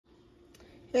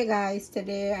Hey guys,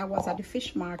 today I was at the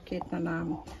fish market and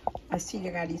I see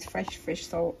they got these fresh fish,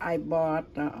 so I bought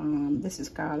this is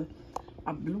called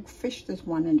a blue fish. This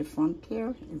one in the front here,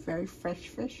 a very fresh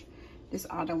fish. This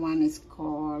other one is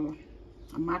called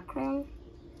a mackerel.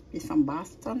 It's some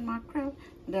Boston mackerel.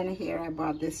 And then here I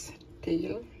bought this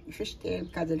tail, fish tail,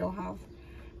 because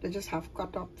they just have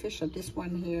cut up fish. And this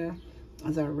one here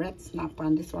is a red snapper,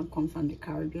 and this one comes from the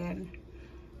Caribbean.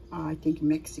 I think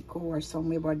Mexico or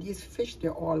somewhere, but these fish,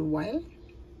 they're all wild,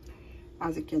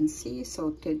 as you can see.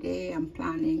 So today I'm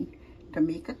planning to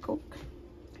make a cook,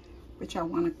 which I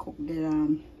want to cook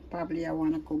the probably I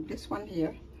want to cook this one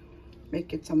here,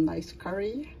 make it some nice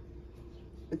curry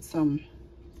with some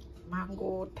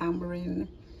mango, tamarind,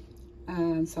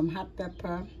 and some hot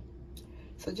pepper.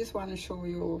 So just want to show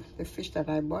you the fish that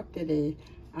I bought today,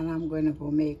 and I'm going to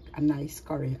go make a nice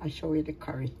curry. I'll show you the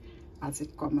curry as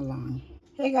it come along.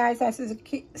 Hey guys, as you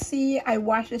can see, I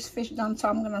washed this fish down, so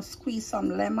I'm gonna squeeze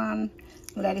some lemon,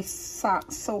 let it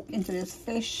soak into this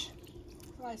fish.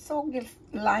 So I soak the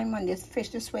lime on this fish.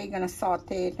 This way you're gonna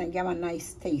saute it and give a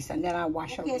nice taste, and then I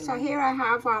wash it. Okay, so here I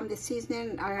have the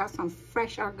seasoning. I have some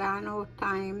fresh oregano,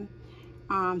 thyme,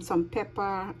 some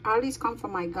pepper. All these come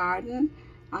from my garden,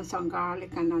 and some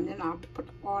garlic, and then I'll put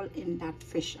all in that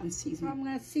fish and season. So I'm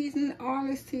gonna season all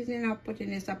this seasoning I put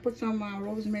in this. I put some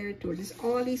rosemary too.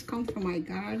 All these come from my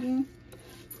garden,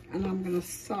 and I'm gonna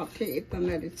saute it and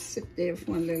let it sit there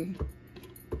for a little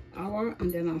hour,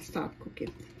 and then I'll start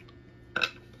cooking.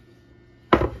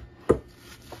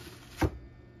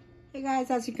 Hey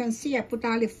guys, as you can see, I put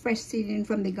all the fresh seasoning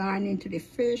from the garden into the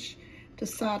fish to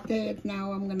saute it.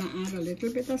 Now I'm gonna add a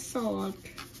little bit of salt.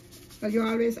 But you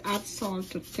always add salt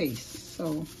to taste.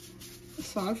 So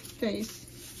salt to taste.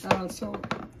 I also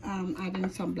adding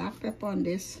some black pepper on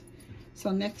this.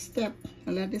 So next step, I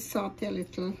let this saute a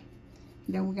little.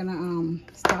 Then we're gonna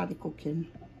start the cooking.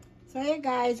 So here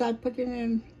guys, I put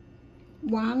in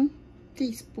 1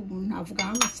 teaspoon of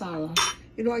garam masala.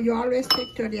 You know, you always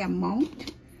take to the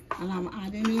amount, and I'm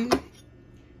adding in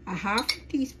a half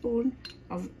teaspoon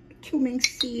of cumin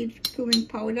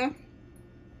powder.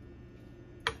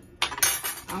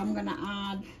 I'm gonna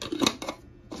add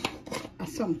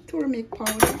some turmeric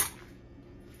powder.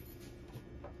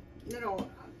 You know,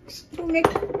 turmeric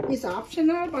is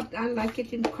optional, but I like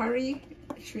it in curry.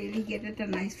 It's really get it a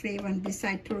nice flavor, and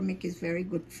besides, turmeric is very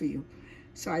good for you.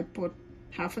 So I put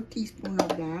half a teaspoon of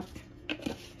that,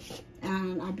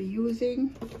 and I'll be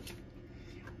using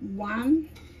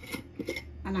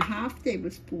 1.5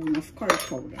 tablespoons of curry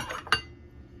powder.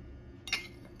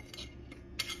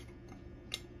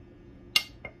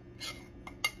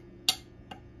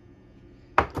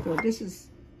 So this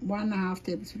is 1.5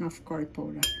 tablespoons of curry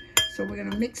powder. So we're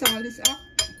gonna mix all this up,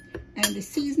 and the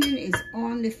seasoning is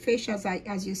on the fish.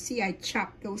 As you see, I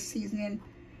chopped those seasoning,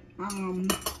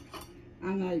 and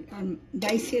I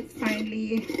dice it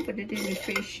finely, put it in the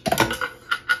fish.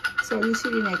 So you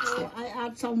see the next step. I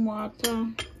add some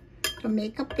water to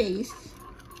make a paste.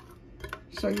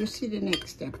 So you see the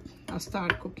next step. I'll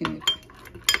start cooking it.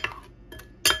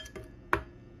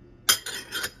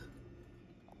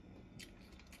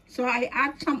 So I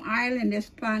add some oil in this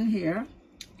pan here.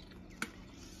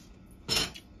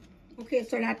 Okay,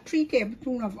 so that 3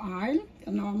 tablespoons of oil.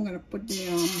 And now I'm gonna put the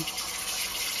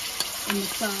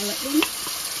masala in.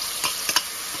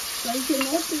 So if you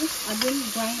notice, I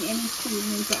didn't grind any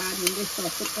seasoning to add in this, so I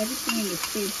put everything in the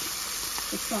fish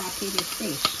to saute the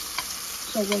fish.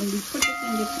 So when we put it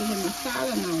in this little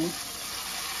masala now,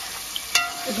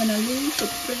 we're gonna leave the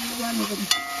flavor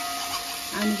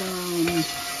and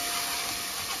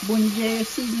blende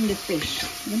season the fish.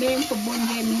 The name for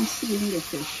blende means season the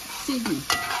fish. Season.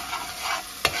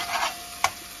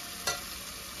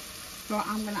 So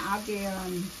I'm gonna add the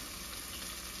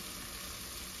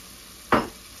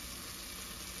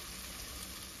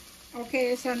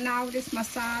okay, so now this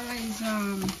masala is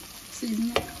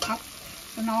seasoned up.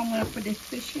 So now I'm gonna put the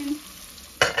fish in.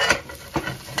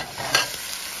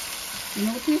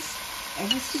 Notice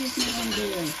every seasoning on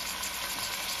there.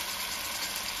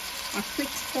 A quick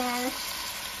stir.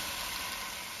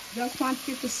 Just want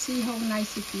you to see how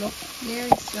nice it looks. There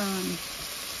it's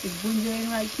blending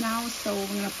right now, so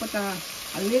we're gonna put a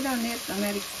lid on it and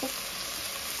let it cook,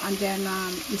 and then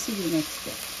you see the next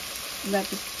step.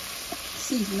 Let it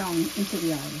season on into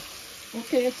the oil.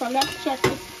 Okay, so let's check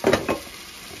it.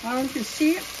 As you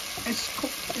see, it's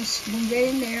cooked. It's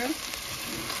blending there.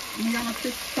 We're gonna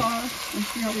quick stir and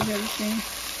see how it does everything.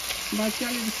 But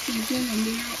tell you the seasoning in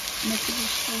there makes it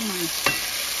look so nice.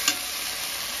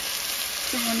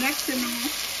 So next thing you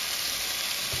know,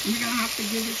 you're gonna have to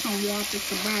give it some water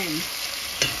to bind.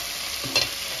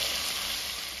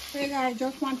 Hey guys,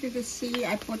 just wanted to see,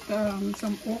 I put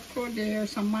some okra there,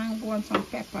 some mango and some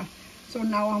pepper. So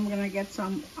now I'm gonna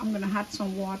add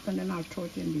some water and then I'll throw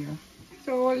it in there.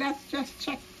 So let's just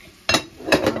check.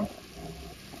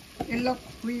 It looks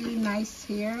really nice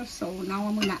here. So now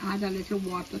I'm gonna add a little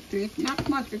water to it. Not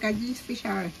much because these fish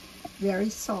are very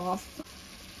soft.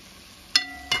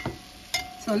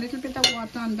 So a little bit of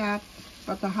water on that,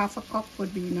 but a half a cup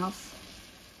would be enough.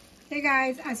 Hey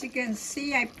guys, as you can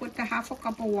see, I put a half a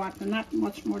cup of water, not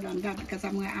much more than that, because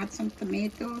I'm going to add some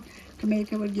tomato.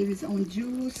 Tomato will give its own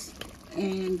juice,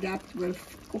 and that will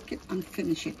cook it and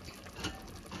finish it.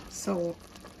 So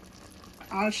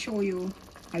I'll show you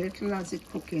a little as it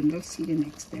cooks, and we'll see the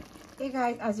next step. Hey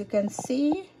guys, as you can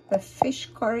see, the fish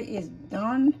curry is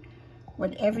done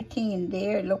with everything in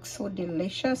there. It looks so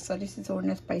delicious. So this is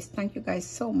Owner's Spice. Thank you guys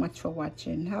so much for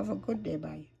watching. Have a good day.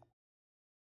 Bye.